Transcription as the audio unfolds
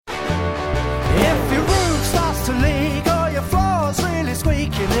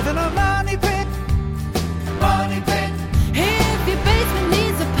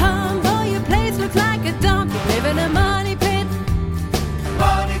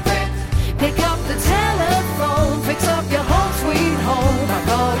Pick up the telephone, fix up your home sweet home by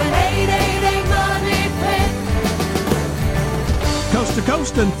calling 888-MONEY-PIT. Coast to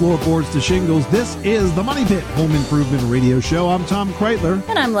coast and floorboards to shingles, this is the Money Pit Home Improvement Radio Show. I'm Tom Kreitler.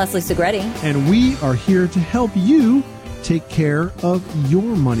 And I'm Leslie Segretti. And we are here to help you take care of your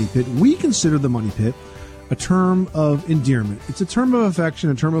money pit. We consider the money pit a term of endearment. It's a term of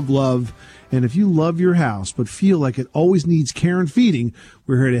affection, a term of love. And if you love your house but feel like it always needs care and feeding,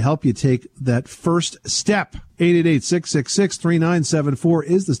 we're here to help you take that first step. 888-666-3974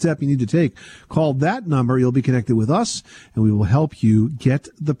 is the step you need to take. Call that number. You'll be connected with us, and we will help you get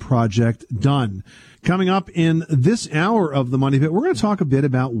the project done. Coming up in this hour of the Money Pit, we're going to talk a bit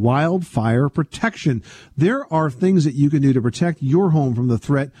about wildfire protection. There are things that you can do to protect your home from the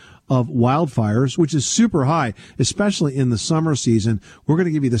threat of wildfires, which is super high, especially in the summer season. We're going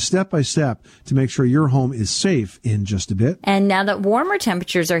to give you the step-by-step to make sure your home is safe in just a bit. And now that warmer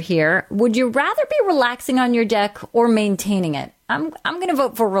temperatures are here, would you rather be relaxing on your deck or maintaining it? I'm going to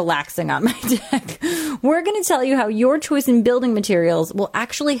vote for relaxing on my deck. We're going to tell you how your choice in building materials will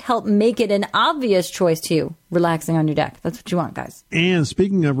actually help make it an obvious choice to you. Relaxing on your deck. That's what you want, guys. And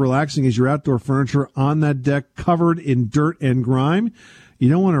speaking of relaxing, is your outdoor furniture on that deck covered in dirt and grime? You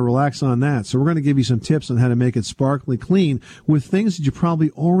don't want to relax on that. So we're going to give you some tips on how to make it sparkly clean with things that you probably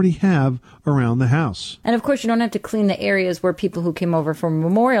already have around the house. And of course, you don't have to clean the areas where people who came over for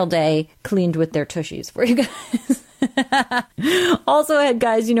Memorial Day cleaned with their tushies for you guys. Also ahead,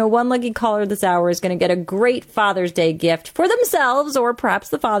 guys, one lucky caller this hour is going to get a great Father's Day gift for themselves or perhaps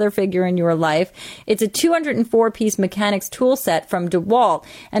the father figure in your life. It's a 204-piece mechanics tool set from DeWalt,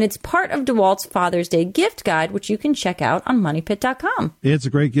 and it's part of DeWalt's Father's Day gift guide, which you can check out on MoneyPit.com. It's a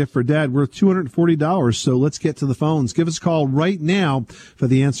great gift for Dad, worth $240, so let's get to the phones. Give us a call right now for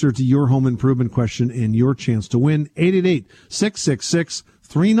the answer to your home improvement question and your chance to win.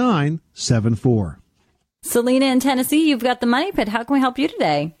 888-666-3974. Selena in Tennessee, you've got the Money Pit. How can we help you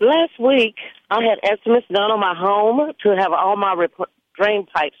today? Last week, I had estimates done on my home to have all my drain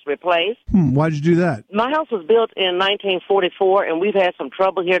pipes replaced. Why'd you do that? My house was built in 1944, and we've had some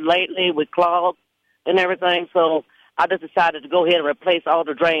trouble here lately with clogs and everything, so I just decided to go ahead and replace all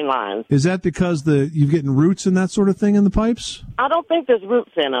the drain lines. Is that because you're getting roots and that sort of thing in the pipes? I don't think there's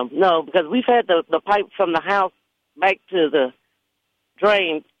roots in them, no, because we've had the pipe from the house back to the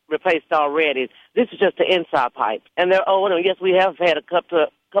drain replaced already. This is just the inside pipe, and they're old, and yes, we have had a couple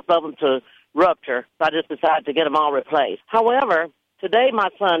of them to rupture, so I just decided to get them all replaced. However, today my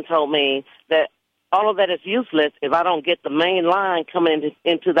son told me that all of that is useless if I don't get the main line coming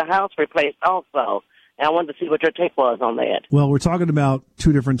into the house replaced also, and I wanted to see what your take was on that. Well, we're talking about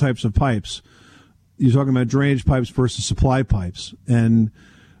two different types of pipes. You're talking about drainage pipes versus supply pipes, and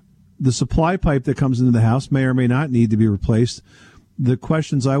the supply pipe that comes into the house may or may not need to be replaced. The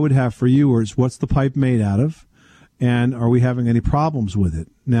questions I would have for you is, what's the pipe made out of, and are we having any problems with it?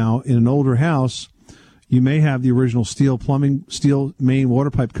 Now, in an older house, you may have the original steel main water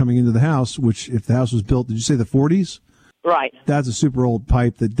pipe coming into the house, which if the house was built, did you say the 40s? Right. That's a super old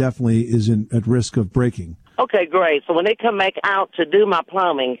pipe that definitely is at risk of breaking. Okay, great. So when they come back out to do my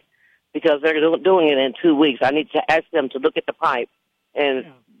plumbing, because they're doing it in 2 weeks, I need to ask them to look at the pipe and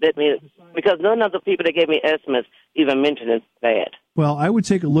let me, because none of the people that gave me estimates even mentioned that. Well, I would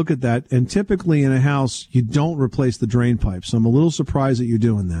take a look at that, and typically in a house, you don't replace the drain pipes. So I'm a little surprised that you're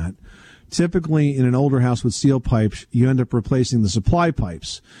doing that. Typically, in an older house with steel pipes, you end up replacing the supply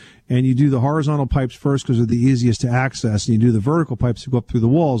pipes. And you do the horizontal pipes first because they're the easiest to access, and you do the vertical pipes that go up through the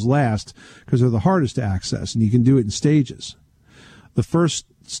walls last because they're the hardest to access, and you can do it in stages. The first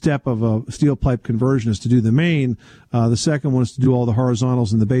step of a steel pipe conversion is to do the main. The second one is to do all the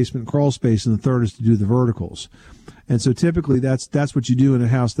horizontals in the basement crawl space, and the third is to do the verticals. And so typically that's what you do in a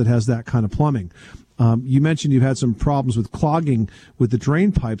house that has that kind of plumbing. You mentioned you've had some problems with clogging with the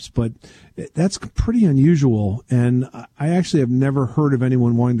drain pipes, but that's pretty unusual. And I actually have never heard of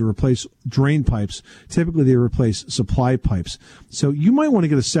anyone wanting to replace drain pipes. Typically they replace supply pipes. So you might want to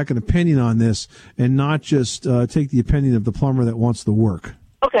get a second opinion on this and not just take the opinion of the plumber that wants the work.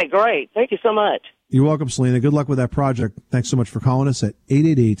 Okay, great. Thank you so much. You're welcome, Selena. Good luck with that project. Thanks so much for calling us at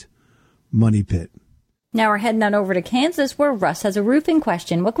 888-MONEY-PIT. Now we're heading on over to Kansas, where Russ has a roofing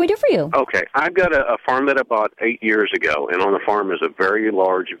question. What can we do for you? Okay. I've got a farm that I bought 8 years ago, and on the farm is a very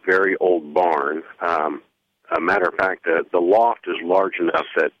large, very old barn. A matter of fact, the loft is large enough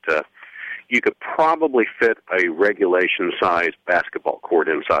that you could probably fit a regulation-sized basketball court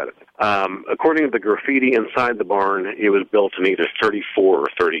inside of it. According to the graffiti inside the barn, it was built in either 34 or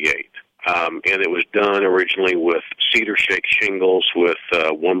 38. And it was done originally with cedar shake shingles with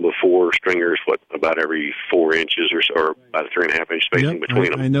 1x4 stringers, about every 4 inches or about a 3.5 inch spacing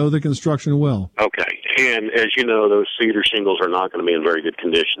between them. I know the construction well. Okay. And as you know, those cedar shingles are not going to be in very good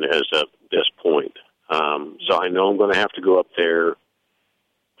condition as of this point. So I know I'm going to have to go up there,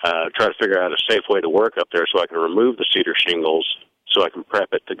 try to figure out a safe way to work up there so I can remove the cedar shingles so I can prep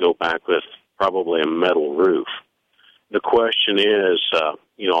it to go back with probably a metal roof. The question is,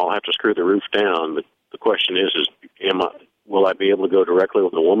 I'll have to screw the roof down, but the question is will I be able to go directly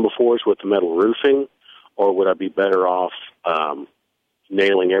with the 1x4s with the metal roofing, or would I be better off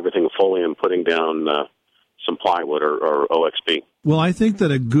nailing everything fully and putting down some plywood or OXP? Well, I think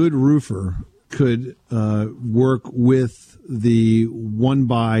that a good roofer could work with the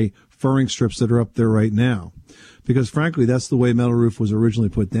 1x furring strips that are up there right now. Because, frankly, that's the way metal roof was originally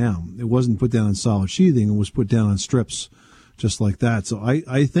put down. It wasn't put down on solid sheathing. It was put down on strips just like that. So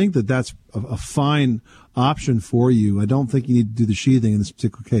I think that that's a fine option for you. I don't think you need to do the sheathing in this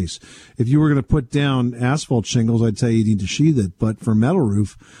particular case. If you were going to put down asphalt shingles, I'd say you need to sheathe it. But for metal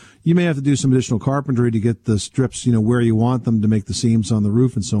roof, you may have to do some additional carpentry to get the strips, where you want them to make the seams on the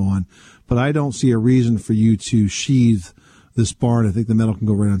roof and so on. But I don't see a reason for you to sheathe this barn. I think the metal can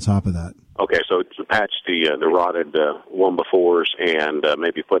go right on top of that. Okay, so to patch the rotted 1x4s and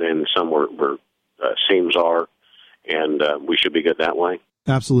maybe put in somewhere where seams are, and we should be good that way?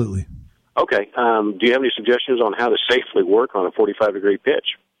 Absolutely. Okay. Do you have any suggestions on how to safely work on a 45-degree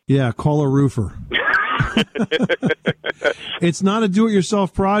pitch? Yeah, call a roofer. It's not a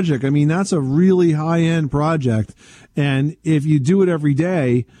do-it-yourself project. I mean, that's a really high-end project, and if you do it every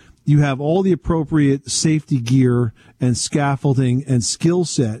day, you have all the appropriate safety gear and scaffolding and skill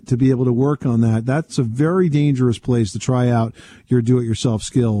set to be able to work on that. That's a very dangerous place to try out your do-it-yourself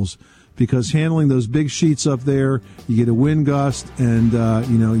skills, because handling those big sheets up there, you get a wind gust and,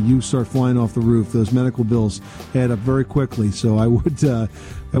 you start flying off the roof. Those medical bills add up very quickly. So I would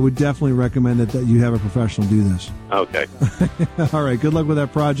definitely recommend that you have a professional do this. Okay. All right. Good luck with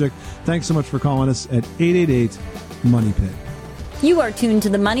that project. Thanks so much for calling us at 888-MONEY-PIT. You are tuned to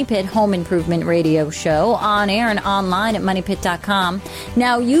the Money Pit Home Improvement Radio Show, on air and online at moneypit.com.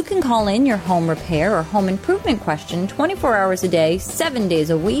 Now, you can call in your home repair or home improvement question 24 hours a day, 7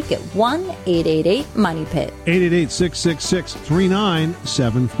 days a week at 1-888-MONEY-PIT.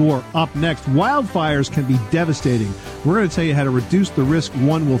 888-666-3974. Up next, wildfires can be devastating. We're going to tell you how to reduce the risk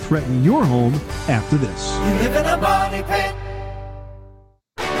one will threaten your home after this. You live in a money pit.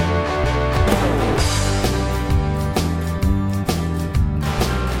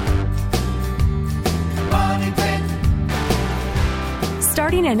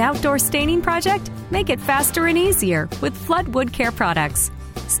 Starting an outdoor staining project? Make it faster and easier with Flood Wood Care products.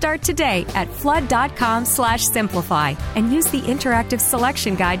 Start today at flood.com/simplify and use the interactive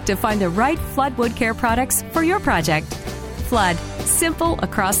selection guide to find the right Flood Wood Care products for your project. Flood, simple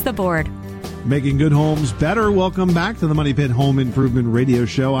across the board. Making good homes better. Welcome back to the Money Pit Home Improvement Radio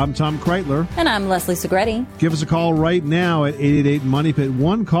Show. I'm Tom Kreitler. And I'm Leslie Segretti. Give us a call right now at 888-MONEY-PIT.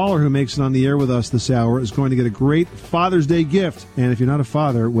 One caller who makes it on the air with us this hour is going to get a great Father's Day gift. And if you're not a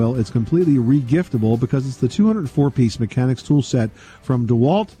father, well, it's completely re-giftable because it's the 204-piece mechanics tool set from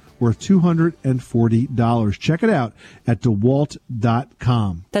DeWalt, worth $240. Check it out at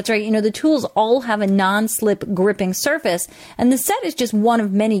DeWalt.com. That's right. The tools all have a non-slip gripping surface, and the set is just one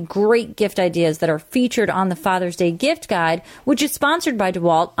of many great gift ideas that are featured on the Father's Day gift guide, which is sponsored by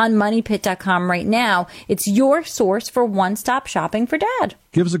DeWalt on MoneyPit.com right now. It's your source for one-stop shopping for Dad.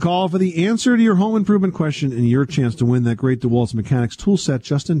 Give us a call for the answer to your home improvement question and your chance to win that great DeWalt's Mechanics tool set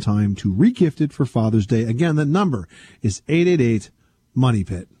just in time to re-gift it for Father's Day. Again, the number is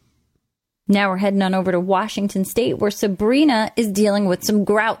 888-MONEY-PIT. Now we're heading on over to Washington State, where Sabrina is dealing with some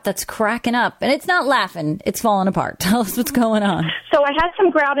grout that's cracking up. And it's not laughing. It's falling apart. Tell us what's going on. So I had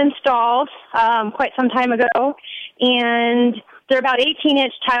some grout installed quite some time ago, and they're about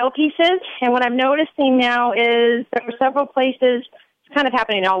 18-inch tile pieces. And what I'm noticing now is there are several places, it's kind of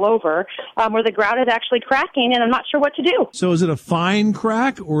happening all over, where the grout is actually cracking, and I'm not sure what to do. So is it a fine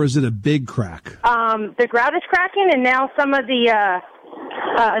crack or is it a big crack? The grout is cracking, and now some of the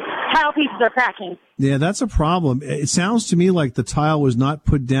tile pieces are cracking. Yeah, that's a problem. It sounds to me like the tile was not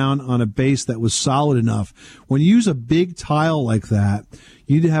put down on a base that was solid enough. When you use a big tile like that,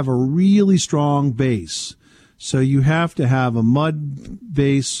 you need to have a really strong base. So you have to have a mud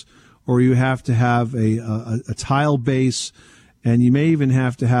base, or you have to have a tile base, and you may even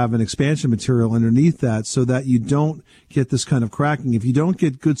have to have an expansion material underneath that so that you don't get this kind of cracking. If you don't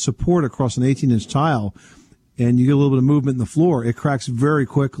get good support across an 18-inch tile, and you get a little bit of movement in the floor, it cracks very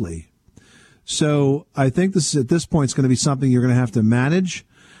quickly. So I think this at this point is going to be something you're going to have to manage.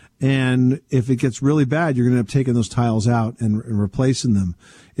 And if it gets really bad, you're going to end up taking those tiles out and replacing them.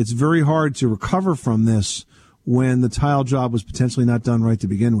 It's very hard to recover from this when the tile job was potentially not done right to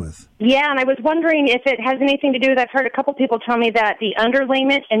begin with. Yeah, and I was wondering if it has anything to do with, I've heard a couple people tell me that the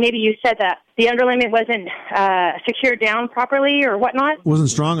underlayment, and maybe you said that the underlayment wasn't secured down properly or whatnot. It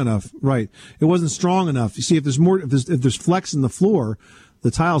wasn't strong enough, right. It wasn't strong enough. You see, if there's flex in the floor, the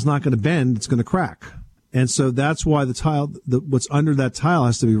tile's not going to bend, it's going to crack. And so that's why the tile, what's under that tile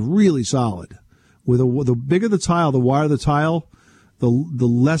has to be really solid. The bigger the tile, the wider the tile, the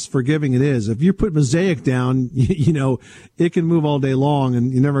less forgiving it is. If you put mosaic down, it can move all day long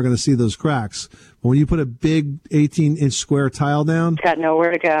and you're never going to see those cracks. But when you put a big 18-inch square tile down, It's got nowhere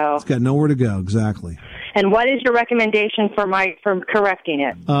to go. It's got nowhere to go, exactly. And what is your recommendation for correcting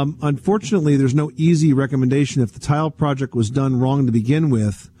it? Unfortunately, there's no easy recommendation. If the tile project was done wrong to begin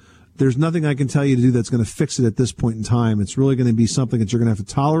with, there's nothing I can tell you to do that's going to fix it at this point in time. It's really going to be something that you're going to have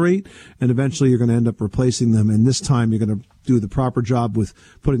to tolerate, and eventually you're going to end up replacing them. And this time you're going to do the proper job with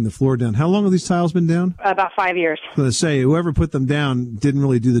putting the floor down. How long have these tiles been down? About 5 years. I was going to say, whoever put them down didn't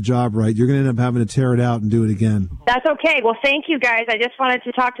really do the job right. You're going to end up having to tear it out and do it again. That's okay. Well, thank you, guys. I just wanted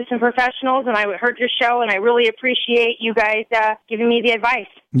to talk to some professionals, and I heard your show, and I really appreciate you guys giving me the advice.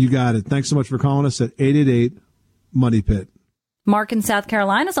 You got it. Thanks so much for calling us at 888-MONEY-PIT. Mark in South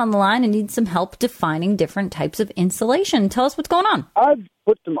Carolina is on the line and needs some help defining different types of insulation. Tell us what's going on. I've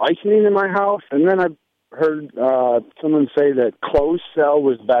put some icing in my house, and then I've heard someone say that closed cell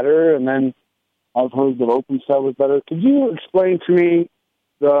was better, and then I've heard that open cell was better. Could you explain to me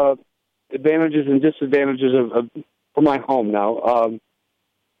the advantages and disadvantages of for my home now,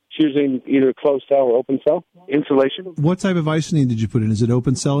 choosing either closed cell or open cell insulation? What type of icing did you put in? Is it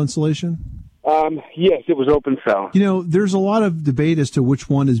open cell insulation? Yes, it was open cell. There's a lot of debate as to which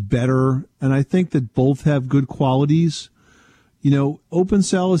one is better, and I think that both have good qualities. Open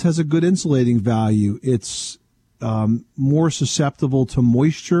cell has a good insulating value. It's more susceptible to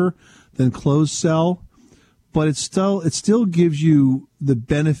moisture than closed cell, but it still gives you the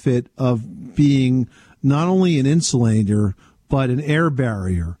benefit of being not only an insulator, but an air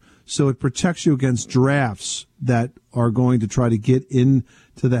barrier. So it protects you against drafts that are going to try to get into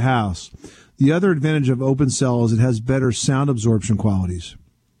the house. The other advantage of open cell is it has better sound absorption qualities.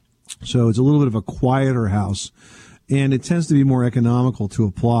 So it's a little bit of a quieter house, and it tends to be more economical to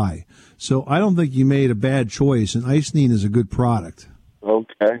apply. So I don't think you made a bad choice, and Icynene is a good product.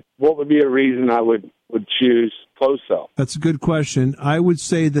 Okay. What would be a reason I would choose closed cell? That's a good question. I would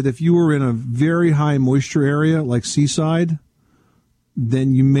say that if you were in a very high moisture area like Seaside,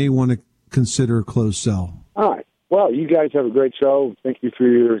 then you may want to consider closed cell. All right. Well, you guys have a great show. Thank you for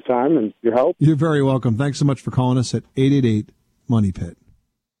your time and your help. You're very welcome. Thanks so much for calling us at 888-MONEY-PIT.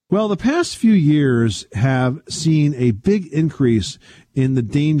 Well, the past few years have seen a big increase in the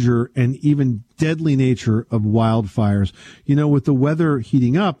danger and even deadly nature of wildfires. With the weather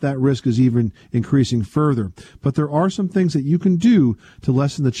heating up, that risk is even increasing further. But there are some things that you can do to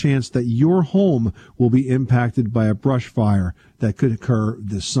lessen the chance that your home will be impacted by a brush fire that could occur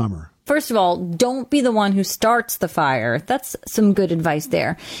this summer. First of all, don't be the one who starts the fire. That's some good advice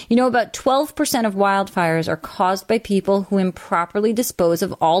there. About 12% of wildfires are caused by people who improperly dispose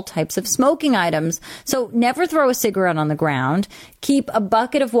of all types of smoking items. So never throw a cigarette on the ground. Keep a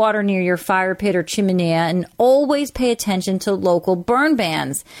bucket of water near your fire pit or chimney, and always pay attention to local burn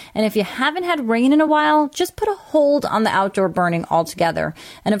bans. And if you haven't had rain in a while, just put a hold on the outdoor burning altogether.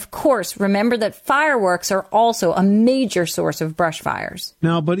 And of course, remember that fireworks are also a major source of brush fires.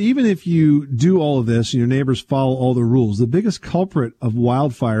 Now, but even if you do all of this and your neighbors follow all the rules, the biggest culprit of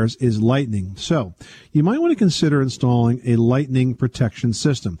wildfires is lightning. So you might want to consider installing a lightning protection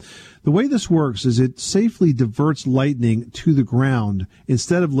system. The way this works is it safely diverts lightning to the ground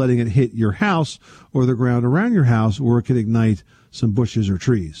instead of letting it hit your house or the ground around your house where it could ignite some bushes or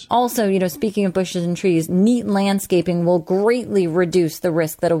trees. Also, speaking of bushes and trees, neat landscaping will greatly reduce the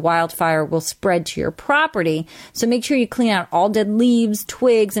risk that a wildfire will spread to your property. So make sure you clean out all dead leaves,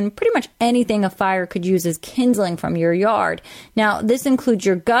 twigs, and pretty much anything a fire could use as kindling from your yard. Now, this includes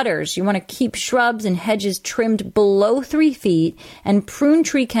your gutters. You want to keep shrubs and hedges trimmed below 3 feet and prune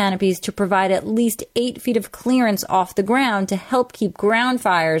tree canopies to provide at least 8 feet of clearance off the ground to help keep ground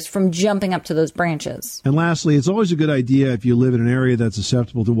fires from jumping up to those branches. And lastly, it's always a good idea if you live in an area that's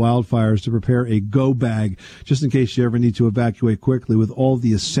susceptible to wildfires to prepare a go bag just in case you ever need to evacuate quickly with all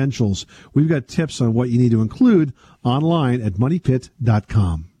the essentials. We've got tips on what you need to include online at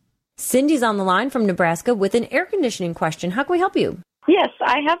moneypit.com. Cindy's on the line from Nebraska with an air conditioning question. How can we help you? Yes,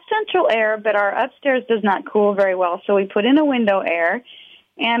 I have central air, but our upstairs does not cool very well, so we put in a window air.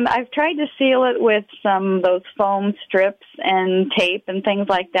 And I've tried to seal it with those foam strips and tape and things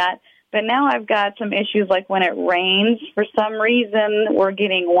like that. But now I've got some issues like when it rains, for some reason we're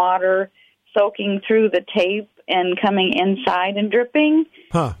getting water soaking through the tape and coming inside and dripping.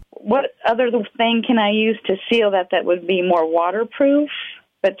 Huh. What other thing can I use to seal that would be more waterproof,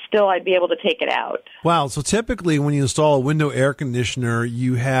 but still I'd be able to take it out? Wow. So typically when you install a window air conditioner,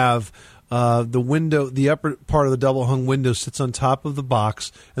 you have the upper part of the double hung window sits on top of the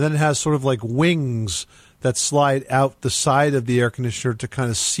box, and then it has sort of like wings that slide out the side of the air conditioner to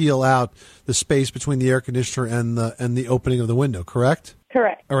kind of seal out the space between the air conditioner and the opening of the window, correct?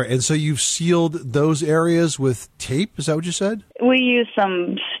 Correct. All right, and so you've sealed those areas with tape, is that what you said? We use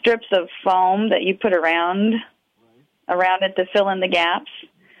some strips of foam that you put around it to fill in the gaps.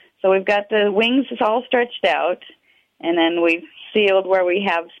 So we've got the wings all stretched out, and then we've sealed where we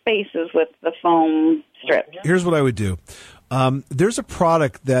have spaces with the foam strips. Here's what I would do. There's a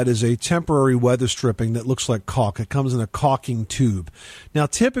product that is a temporary weather stripping that looks like caulk. It comes in a caulking tube. Now,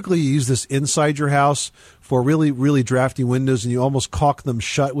 typically you use this inside your house for really, really drafty windows, and you almost caulk them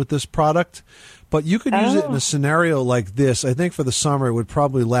shut with this product. But you could use it in a scenario like this. I think for the summer it would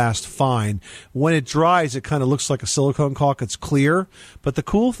probably last fine. When it dries, it kind of looks like a silicone caulk. It's clear. But the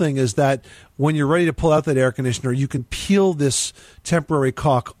cool thing is that when you're ready to pull out that air conditioner, you can peel this temporary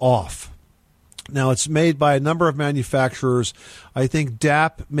caulk off. Now, it's made by a number of manufacturers. I think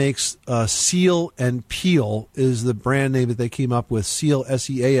DAP makes Seal and Peel is the brand name that they came up with, Seal,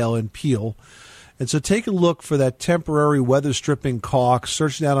 S-E-A-L, and Peel. And so take a look for that temporary weather stripping caulk.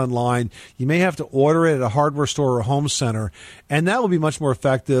 Search that online. You may have to order it at a hardware store or a home center, and that will be much more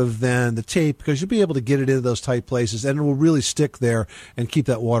effective than the tape because you'll be able to get it into those tight places, and it will really stick there and keep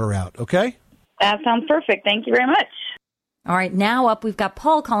that water out, okay? That sounds perfect. Thank you very much. All right, now up, we've got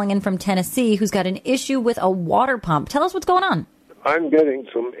Paul calling in from Tennessee who's got an issue with a water pump. Tell us what's going on. I'm getting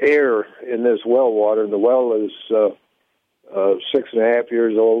some air in this well water. The well is 6.5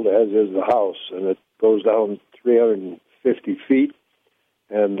 years old, as is the house, and it goes down 350 feet,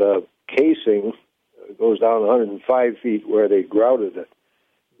 and the casing goes down 105 feet where they grouted it.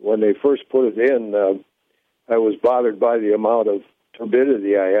 When they first put it in, I was bothered by the amount of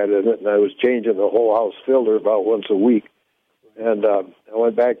turbidity I had in it, and I was changing the whole house filter about once a week. And I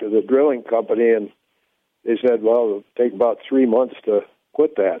went back to the drilling company, and they said, well, it'll take about 3 months to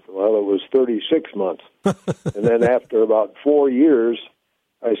quit that. Well, it was 36 months. And then after about 4 years,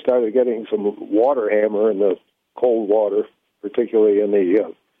 I started getting some water hammer in the cold water, particularly in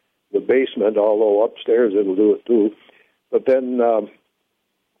the basement, although upstairs it'll do it too. But then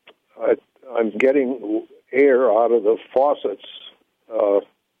I'm getting air out of the faucets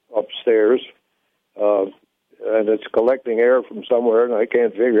upstairs, and it's collecting air from somewhere, and I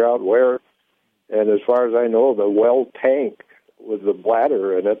can't figure out where. And as far as I know, the well tank with the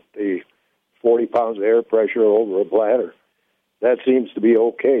bladder in it, the 40 pounds of air pressure over a bladder, that seems to be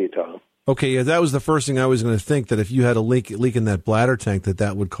okay, Tom. Okay, yeah, that was the first thing I was going to think, that if you had a leak in that bladder tank,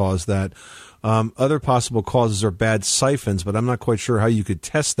 that would cause that. Other possible causes are bad siphons, but I'm not quite sure how you could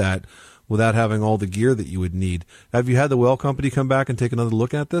test that without having all the gear that you would need. Have you had the well company come back and take another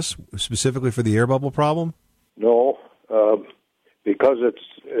look at this, specifically for the air bubble problem? No, because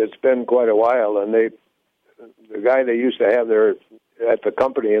it's been quite a while, and the guy they used to have there at the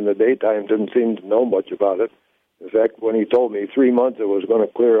company in the daytime didn't seem to know much about it. In fact, when he told me 3 months it was going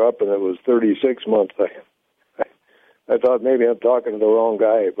to clear up, and it was 36 months, I thought maybe I'm talking to the wrong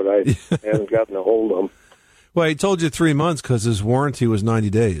guy, but I haven't gotten a hold of him. Well, he told you 3 months because his warranty was 90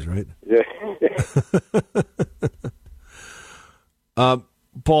 days, right? Yeah.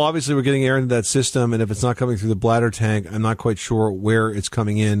 Paul, obviously we're getting air into that system, and if it's not coming through the bladder tank, I'm not quite sure where it's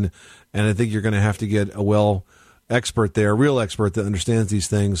coming in, and I think you're going to have to get a well expert there, a real expert that understands these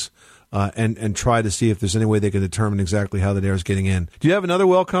things, and try to see if there's any way they can determine exactly how that air is getting in. Do you have another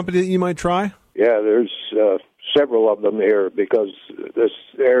well company that you might try? Yeah, there's several of them here because this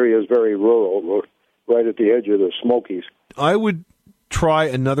area is very rural. We're right at the edge of the Smokies. I would try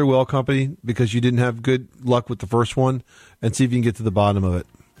another well company because you didn't have good luck with the first one, and see if you can get to the bottom of it.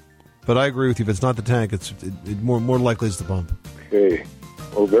 But I agree with you. If it's not the tank, it's more likely it's the pump. Okay.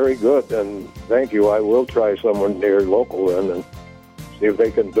 Well, very good, and thank you. I will try someone near local then and see if they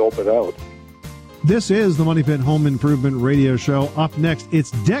can dope it out. This is the Money Pit Home Improvement Radio Show. Up next,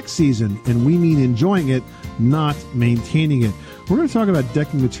 it's deck season, and we mean enjoying it, not maintaining it. We're going to talk about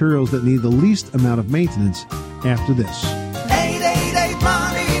decking materials that need the least amount of maintenance after this. 888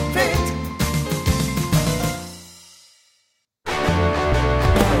 Money Pit.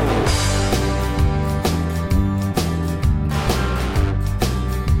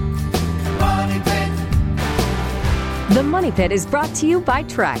 The Money Money Pit is brought to you by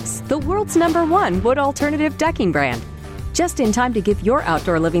Trex, the world's #1 wood alternative decking brand. Just in time to give your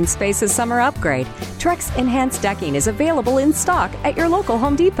outdoor living space a summer upgrade, Trex Enhanced Decking is available in stock at your local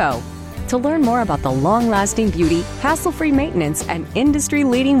Home Depot. To learn more about the long-lasting beauty, hassle-free maintenance, and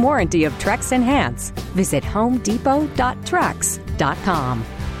industry-leading warranty of Trex Enhance, visit homedepot.trex.com.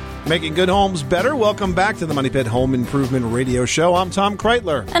 Making good homes better. Welcome back to the Money Pit Home Improvement Radio Show. I'm Tom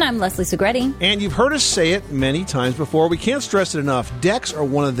Kreitler. And I'm Leslie Segretti. And you've heard us say it many times before. We can't stress it enough. Decks are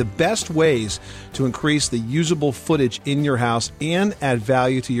one of the best ways to increase the usable footage in your house and add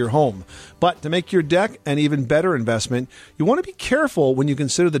value to your home. But to make your deck an even better investment, you want to be careful when you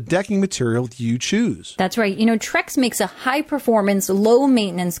consider the decking material you choose. That's right. You know, Trex makes a high-performance,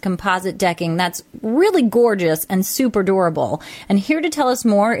 low-maintenance composite decking that's really gorgeous and super durable. And here to tell us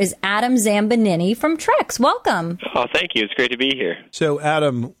more is Adam Zambanini from Trex. Welcome. Oh, thank you. It's great to be here. So,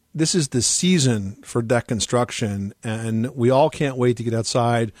 Adam, this is the season for deck construction, and we all can't wait to get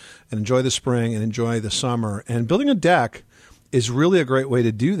outside and enjoy the spring and enjoy the summer. And building a deck is really a great way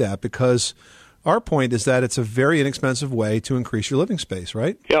to do that, because our point is that it's a very inexpensive way to increase your living space,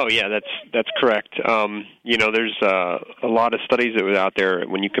 right? Oh, yeah, that's correct. You know, there's a lot of studies that was out there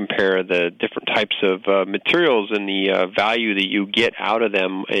when you compare the different types of materials and the value that you get out of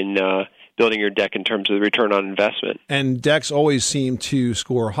them in building your deck in terms of the return on investment. And decks always seem to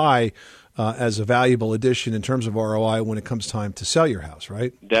score high as a valuable addition in terms of ROI when it comes time to sell your house,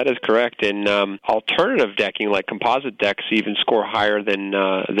 right? That is correct. And alternative decking, like composite decks, even score higher than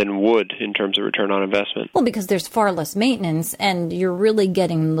wood in terms of return on investment. Well, because there's far less maintenance, and you're really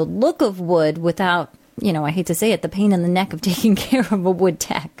getting the look of wood without, you know, I hate to say it, the pain in the neck of taking care of a wood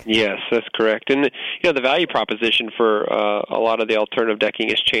deck. Yes, that's correct. And, you know, the value proposition for a lot of the alternative decking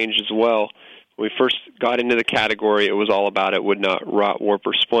has changed as well. When we first got into the category, it was all about it would not rot, warp,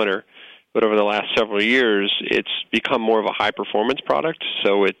 or splinter. But over the last several years, it's become more of a high-performance product,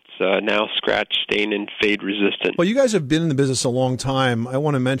 so it's now scratch, stain, and fade resistant. Well, you guys have been in the business a long time. I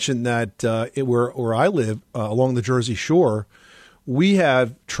want to mention that where I live, along the Jersey Shore, we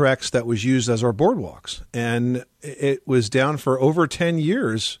have Trex that was used as our boardwalks, and it was down for over 10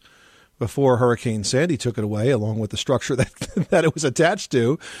 years before Hurricane Sandy took it away, along with the structure that it was attached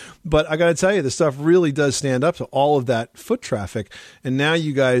to. But I got to tell you, the stuff really does stand up to all of that foot traffic. And now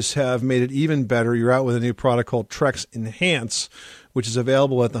you guys have made it even better. You're out with a new product called Trex Enhance, which is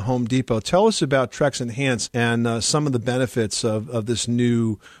available at the Home Depot. Tell us about Trex Enhance and some of the benefits of this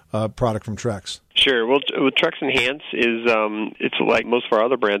new product from Trex. Sure. Well, Trex Enhance is it's like most of our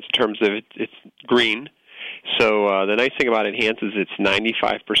other brands in terms of it's green. So the nice thing about Enhance is it's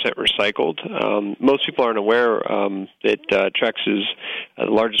 95% recycled. Most people aren't aware that Trex is the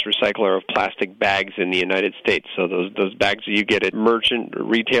largest recycler of plastic bags in the United States. So those bags that you get at merchant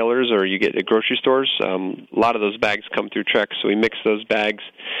retailers or you get at grocery stores, a lot of those bags come through Trex. So we mix those bags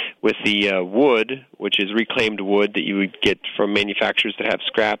with the wood, which is reclaimed wood that you would get from manufacturers that have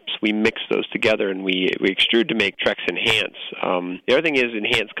scraps. We mix those together and we extrude to make Trex Enhance. The other thing is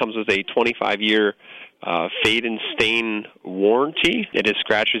Enhance comes with a 25-year fade and stain warranty. It is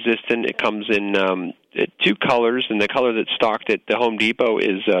scratch resistant. It comes in two colors, and the color that's stocked at the Home Depot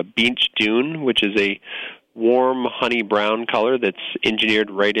is Beach Dune, which is a warm honey brown color that's engineered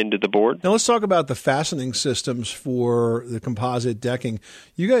right into the board. Now let's talk about the fastening systems for the composite decking.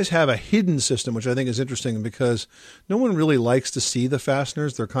 You guys have a hidden system, which I think is interesting because no one really likes to see the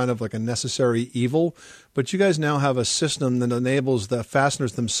fasteners. They're kind of like a necessary evil. But you guys now have a system that enables the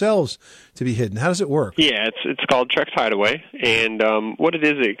fasteners themselves to be hidden. How does it work? Yeah, it's called Trex Hideaway, and what it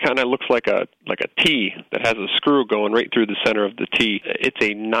is, it kind of looks like a T that has a screw going right through the center of the T. It's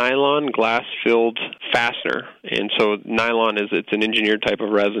a nylon glass-filled fastener, and so nylon it's an engineered type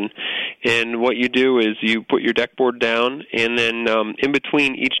of resin. And what you do is you put your deck board down, and then in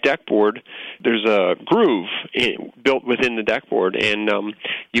between each deck board, there's a groove built within the deck board, and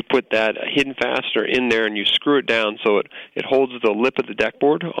you put that hidden fastener in there, and you screw it down so it holds the lip of the deck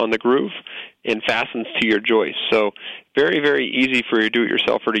board on the groove and fastens to your joist. So very, very easy for your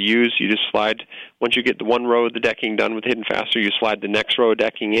do-it-yourselfer to use. You just slide, once you get the one row of the decking done with hidden fastener, you slide the next row of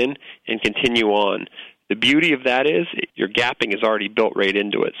decking in and continue on. The beauty of that is your gapping is already built right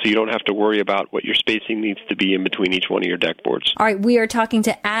into it, so you don't have to worry about what your spacing needs to be in between each one of your deck boards. All right, we are talking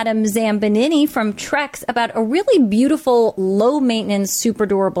to Adam Zambanini from Trex about a really beautiful, low-maintenance, super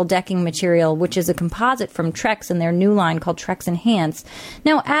durable decking material, which is a composite from Trex in their new line called Trex Enhance.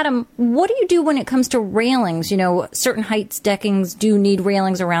 Now, Adam, what do you do when it comes to railings? You know, certain heights deckings do need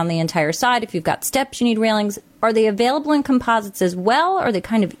railings around the entire side. If you've got steps, you need railings. Are they available in composites as well? Are they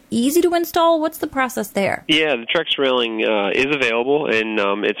kind of easy to install? What's the process there? Yeah, the Trex railing is available, and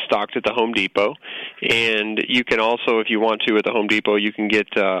it's stocked at the Home Depot. And you can also, if you want to, at the Home Depot, you can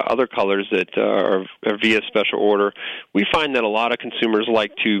get other colors that are via special order. We find that a lot of consumers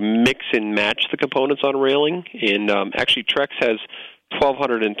like to mix and match the components on railing, and actually Trex has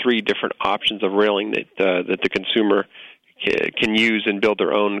 1,203 different options of railing that the consumer can use and build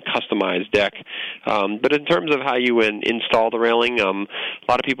their own customized deck. But in terms of how you install the railing, a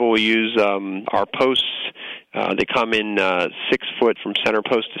lot of people will use our posts. They come in 6 foot from center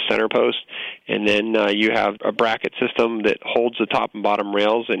post to center post, and then you have a bracket system that holds the top and bottom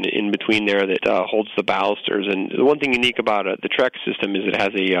rails, and in between there that holds the balusters. And the one thing unique about the Trex system is it has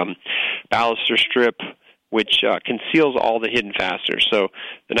a baluster strip which conceals all the hidden fasteners. So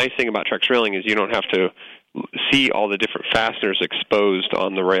the nice thing about Trex railing is you don't have to see all the different fasteners exposed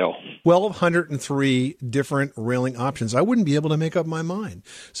on the rail. 1,203 different railing options. I wouldn't be able to make up my mind.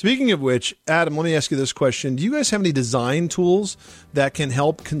 Speaking of which, Adam, let me ask you this question. Do you guys have any design tools that can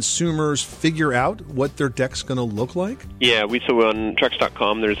help consumers figure out what their deck's going to look like? Yeah, so on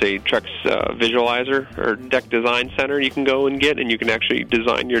Trex.com, there's a Trex visualizer or deck design center you can go and get, and you can actually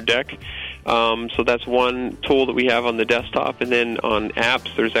design your deck. So that's one tool that we have on the desktop. And then on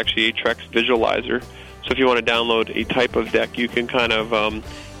apps, there's actually a Trex visualizer. So if you want to download a type of deck, you can kind of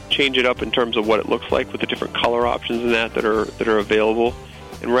change it up in terms of what it looks like with the different color options and that are available.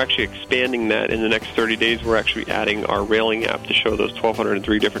 And we're actually expanding that in the next 30 days. We're actually adding our railing app to show those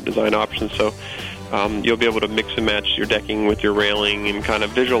 1,203 different design options. So you'll be able to mix and match your decking with your railing and kind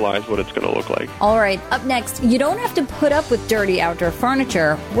of visualize what it's going to look like. All right, up next, you don't have to put up with dirty outdoor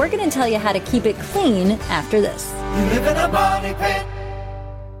furniture. We're going to tell you how to keep it clean after this. You live in a money pit.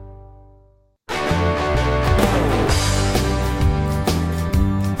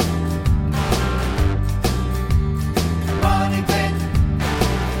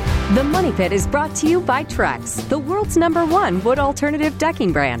 The Money Pit is brought to you by Trex, the world's #1 wood alternative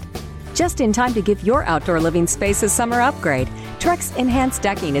decking brand. Just in time to give your outdoor living space a summer upgrade, Trex Enhanced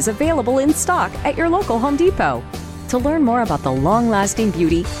Decking is available in stock at your local Home Depot. To learn more about the long-lasting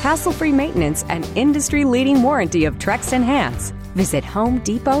beauty, hassle-free maintenance, and industry-leading warranty of Trex Enhance, visit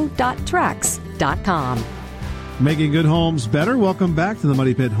homedepot.trex.com. Making good homes better. Welcome back to the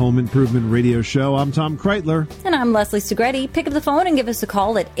Money Pit Home Improvement Radio Show. I'm Tom Kreitler. And I'm Leslie Segretti. Pick up the phone and give us a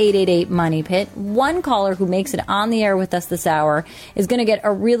call at 888-MONEY-PIT. One caller who makes it on the air with us this hour is going to get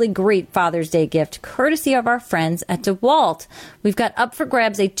a really great Father's Day gift, courtesy of our friends at DeWalt. We've got up for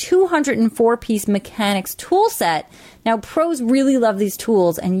grabs a 204-piece mechanics tool set. Now, pros really love these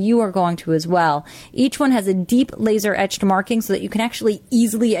tools, and you are going to as well. Each one has a deep laser-etched marking so that you can actually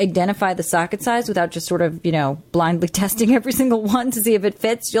easily identify the socket size without just sort of, blindly testing every single one to see if it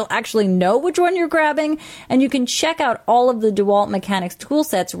fits. You'll actually know which one you're grabbing, and you can check out all of the DeWalt Mechanics tool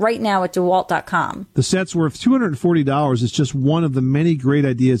sets right now at DeWalt.com. The set's worth $240. It's just one of the many great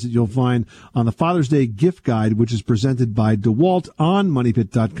ideas that you'll find on the Father's Day gift guide, which is presented by DeWalt on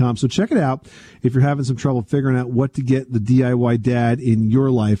MoneyPit.com. So check it out if you're having some trouble figuring out what to get the DIY dad in your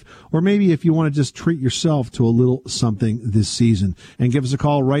life, or maybe if you want to just treat yourself to a little something this season. And give us a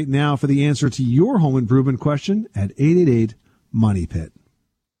call right now for the answer to your home improvement question at 888-MONEY-PIT.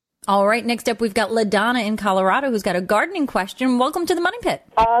 All right, next up we've got LaDonna in Colorado who's got a gardening question. Welcome to the Money Pit.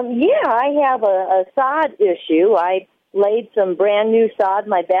 I have a sod issue. I laid some brand new sod in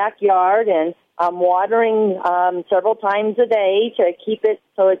my backyard, and I'm watering several times a day to keep it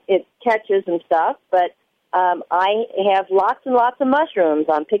so it catches and stuff, but I have lots and lots of mushrooms.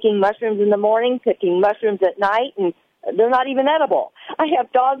 I'm picking mushrooms in the morning, picking mushrooms at night, and they're not even edible. I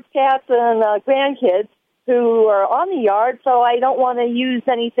have dogs, cats, and grandkids who are on the yard, so I don't want to use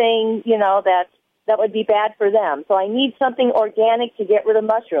anything, that would be bad for them. So I need something organic to get rid of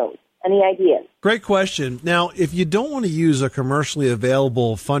mushrooms. Any ideas? Great question. Now, if you don't want to use a commercially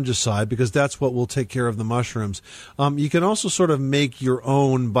available fungicide, because that's what will take care of the mushrooms, you can also sort of make your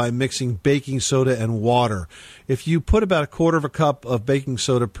own by mixing baking soda and water. If you put about 1/4 cup of baking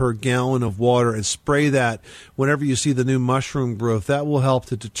soda per gallon of water and spray that whenever you see the new mushroom growth, that will help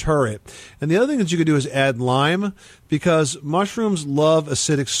to deter it. And the other thing that you can do is add lime, because mushrooms love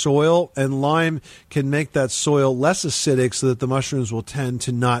acidic soil, and lime can make that soil less acidic so that the mushrooms will tend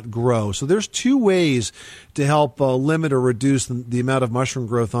to not grow. So there's two ways to help limit or reduce the amount of mushroom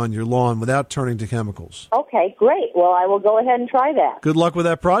growth on your lawn without turning to chemicals. Okay, great. Well, I will go ahead and try that. Good luck with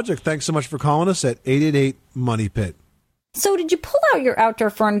that project. Thanks so much for calling us at 888-MONEY-PIT. So did you pull out your outdoor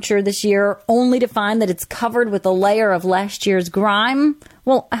furniture this year only to find that it's covered with a layer of last year's grime?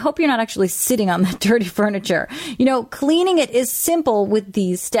 Well, I hope you're not actually sitting on that dirty furniture. Cleaning it is simple with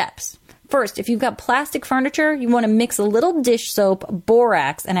these steps. First, if you've got plastic furniture, you want to mix a little dish soap,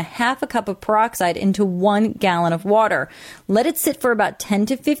 borax, and a half a cup of peroxide into 1 gallon of water. Let it sit for about 10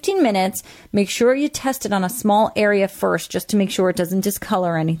 to 15 minutes. Make sure you test it on a small area first just to make sure it doesn't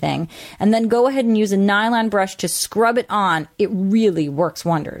discolor anything. And then go ahead and use a nylon brush to scrub it on. It really works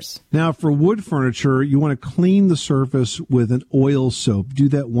wonders. Now, for wood furniture, you want to clean the surface with an oil soap. Do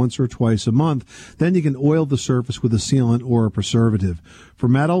that once or twice a month. Then you can oil the surface with a sealant or a preservative. For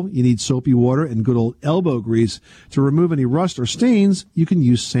metal, you need soapy water and good old elbow grease. To remove any rust or stains, you can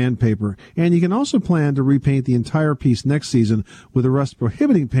use sandpaper. And you can also plan to repaint the entire piece next season with a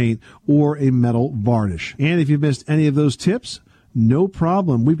rust-prohibiting paint or a metal varnish. And if you've missed any of those tips, no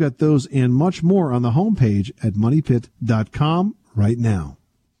problem. We've got those and much more on the homepage at moneypit.com right now.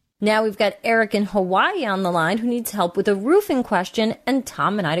 Now we've got Eric in Hawaii on the line who needs help with a roofing question, and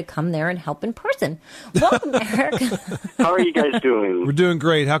Tom and I to come there and help in person. Welcome, Eric. How are you guys doing? We're doing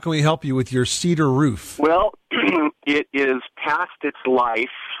great. How can we help you with your cedar roof? Well, it is past its life,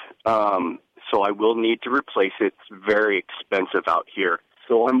 so I will need to replace it. It's very expensive out here.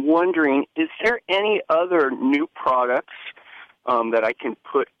 So I'm wondering, is there any other new products that I can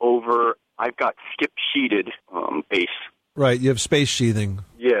put over? I've got skip sheeted base. Right, you have space sheathing.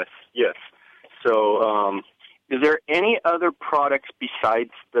 Yes. So is there any other products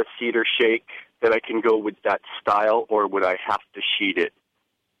besides the cedar shake that I can go with that style, or would I have to sheet it?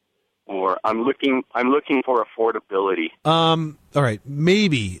 Or I'm looking for affordability. All right,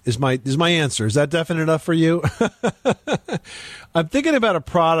 maybe is my answer. Is that definite enough for you? I'm thinking about a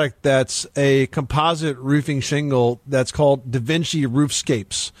product that's a composite roofing shingle that's called Da Vinci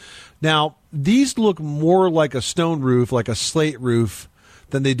Roofscapes. Now, these look more like a stone roof, like a slate roof,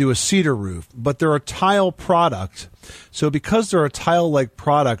 than they do a cedar roof, but they're a tile product. So because they're a tile-like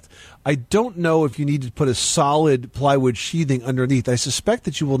product, I don't know if you need to put a solid plywood sheathing underneath. I suspect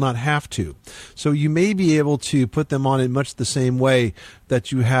that you will not have to. So you may be able to put them on in much the same way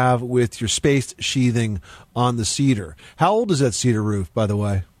that you have with your spaced sheathing on the cedar. How old is that cedar roof, by the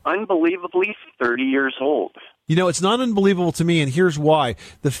way? Unbelievably 30 years old. You know, it's not unbelievable to me, and here's why.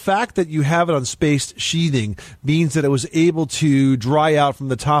 The fact that you have it on spaced sheathing means that it was able to dry out from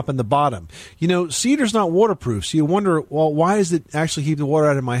the top and the bottom. You know, cedar's not waterproof, so you wonder, well, why does it actually keep the water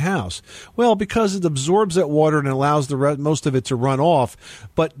out of my house? Well, because it absorbs that water and allows most of it to run off.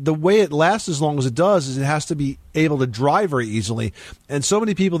 But the way it lasts as long as it does is it has to be able to dry very easily. And so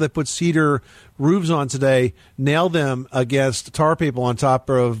many people that put cedar roofs on today nail them against tar paper on top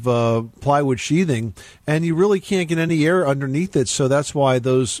of plywood sheathing, and you really can't get any air underneath it. So that's why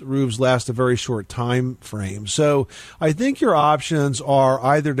those roofs last a very short time frame. So I think your options are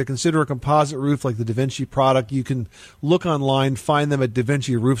either to consider a composite roof like the Da Vinci product. You can look online, find them at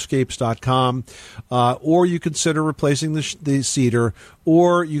DaVinciRoofscapes.com, or you consider replacing the cedar,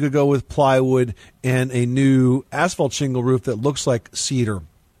 or you could go with plywood and a new asphalt shingle roof that looks like cedar.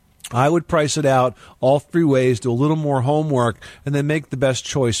 I would price it out all three ways, do a little more homework, and then make the best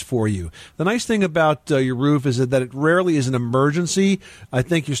choice for you. The nice thing about your roof is that it rarely is an emergency. I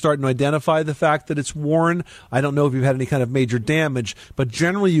think you're starting to identify the fact that it's worn. I don't know if you've had any kind of major damage, but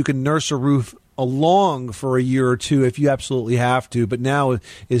generally you can nurse a roof along for a year or two if you absolutely have to, but now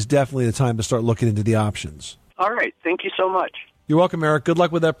is definitely the time to start looking into the options. All right. Thank you so much. You're welcome, Eric. Good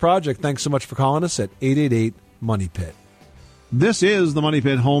luck with that project. Thanks so much for calling us at 888-MONEY-PIT. This is the Money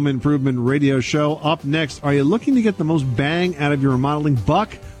Pit Home Improvement Radio Show. Up next, are you looking to get the most bang out of your remodeling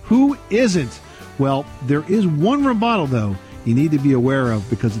buck? Who isn't? Well, there is one remodel, though, you need to be aware of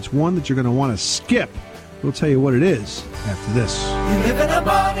because it's one that you're going to want to skip. We'll tell you what it is after this. You live in a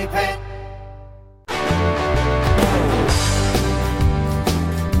money pit.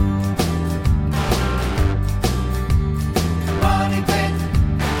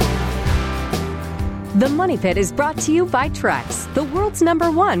 The Money Pit is brought to you by Trex, the world's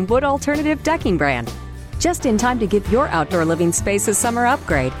 #1 wood alternative decking brand. Just in time to give your outdoor living space a summer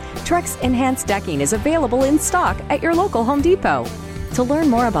upgrade, Trex Enhanced Decking is available in stock at your local Home Depot. To learn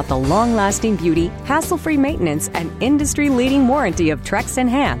more about the long-lasting beauty, hassle-free maintenance, and industry-leading warranty of Trex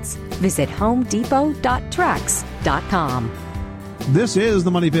Enhance, visit homedepot.trex.com. This is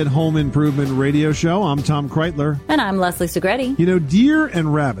the Money Pit Home Improvement Radio Show. I'm Tom Kreitler. And I'm Leslie Segretti. You know, deer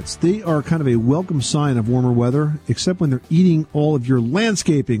and rabbits, they are kind of a welcome sign of warmer weather, except when they're eating all of your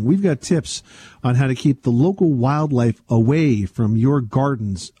landscaping. We've got tips on how to keep the local wildlife away from your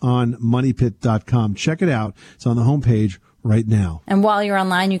gardens on moneypit.com. Check it out. It's on the homepage right now. And while you're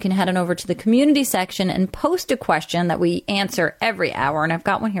online, you can head on over to the community section and post a question that we answer every hour. And I've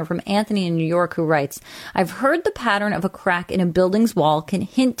got one here from Anthony in New York who writes, I've heard the pattern of a crack in a building's wall can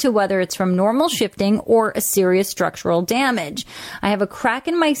hint to whether it's from normal shifting or a serious structural damage. I have a crack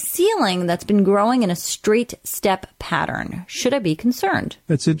in my ceiling that's been growing in a straight step pattern. Should I be concerned?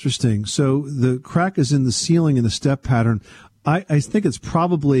 That's interesting. So the crack is in the ceiling in the step pattern. I think it's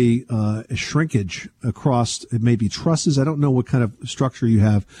probably a shrinkage across, it may be trusses. I don't know what kind of structure you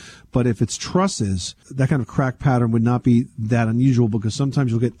have, but if it's trusses, that kind of crack pattern would not be that unusual, because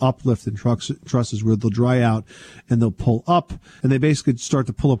sometimes you'll get uplift in trusses where they'll dry out and they'll pull up, and they basically start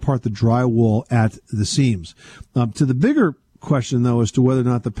to pull apart the drywall at the seams. To the bigger question, though, as to whether or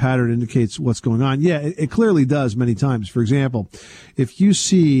not the pattern indicates what's going on. Yeah, it clearly does many times. For example, if you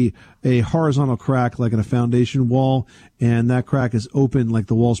see a horizontal crack like in a foundation wall, and that crack is open like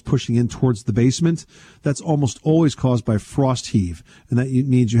the wall's pushing in towards the basement, that's almost always caused by frost heave. And that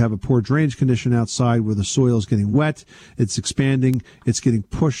means you have a poor drainage condition outside where the soil is getting wet, it's expanding, it's getting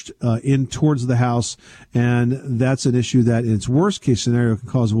pushed in towards the house, and that's an issue that in its worst case scenario can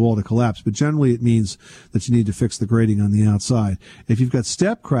cause a wall to collapse. But generally it means that you need to fix the grading on the outside. If you've got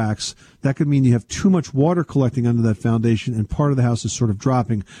step cracks, that could mean you have too much water collecting under that foundation and part of the house is sort of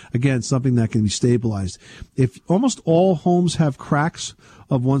dropping. Again, something that can be stabilized. If almost all homes have cracks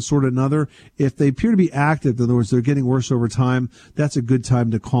of one sort or another, if they appear to be active, in other words, they're getting worse over time, that's a good time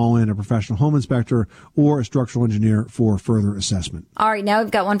to call in a professional home inspector or a structural engineer for further assessment. All right, now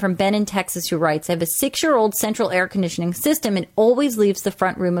we've got one from Ben in Texas who writes, I have a 6-year-old central air conditioning system and always leaves the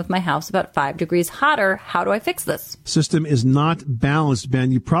front room of my house about 5 degrees hotter. How do I fix this? System is not balanced,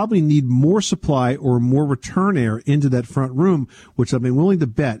 Ben. You probably need more supply or more return air into that front room, which I've been willing to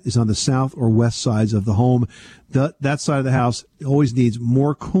bet is on the south or west sides of the home. That side of the house always needs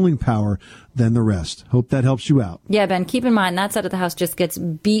more cooling power than the rest. Hope that helps you out. Yeah, Ben, keep in mind that side of the house just gets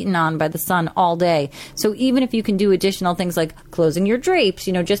beaten on by the sun all day. So even if you can do additional things like closing your drapes,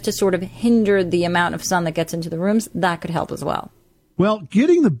 just to sort of hinder the amount of sun that gets into the rooms, that could help as well. Well,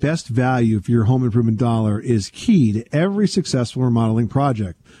 getting the best value for your home improvement dollar is key to every successful remodeling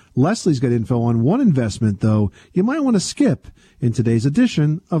project. Leslie's got info on one investment, though, you might want to skip in today's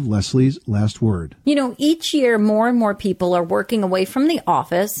edition of Leslie's Last Word. Each year more and more people are working away from the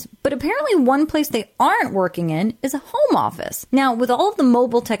office, but apparently one place they aren't working in is a home office. Now, with all of the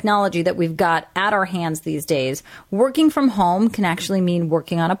mobile technology that we've got at our hands these days, working from home can actually mean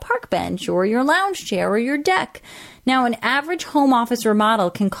working on a park bench or your lounge chair or your deck. Now, an average home office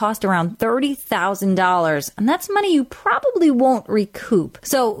remodel can cost around $30,000, and that's money you probably won't recoup.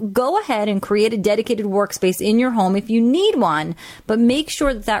 So go ahead and create a dedicated workspace in your home if you need one, but make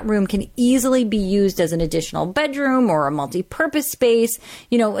sure that room can easily be used as an additional bedroom or a multi-purpose space.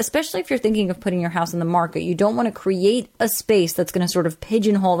 Especially if you're thinking of putting your house on the market, you don't want to create a space that's going to sort of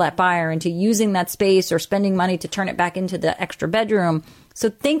pigeonhole that buyer into using that space or spending money to turn it back into the extra bedroom. So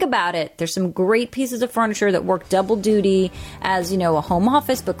think about it. There's some great pieces of furniture that work double duty as, a home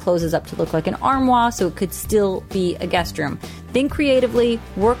office, but closes up to look like an armoire, so it could still be a guest room. Think creatively,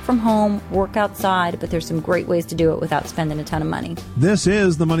 work from home, work outside, but there's some great ways to do it without spending a ton of money. This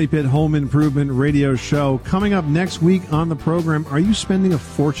is the Money Pit Home Improvement Radio Show. Coming up next week on the program, are you spending a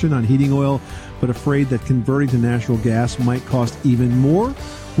fortune on heating oil, but afraid that converting to natural gas might cost even more?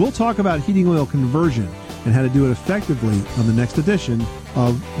 We'll talk about heating oil conversion and how to do it effectively on the next edition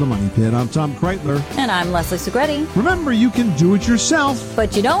of The Money Pit. I'm Tom Kreitler. And I'm Leslie Segretti. Remember, you can do it yourself,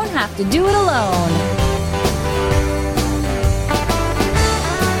 but you don't have to do it alone.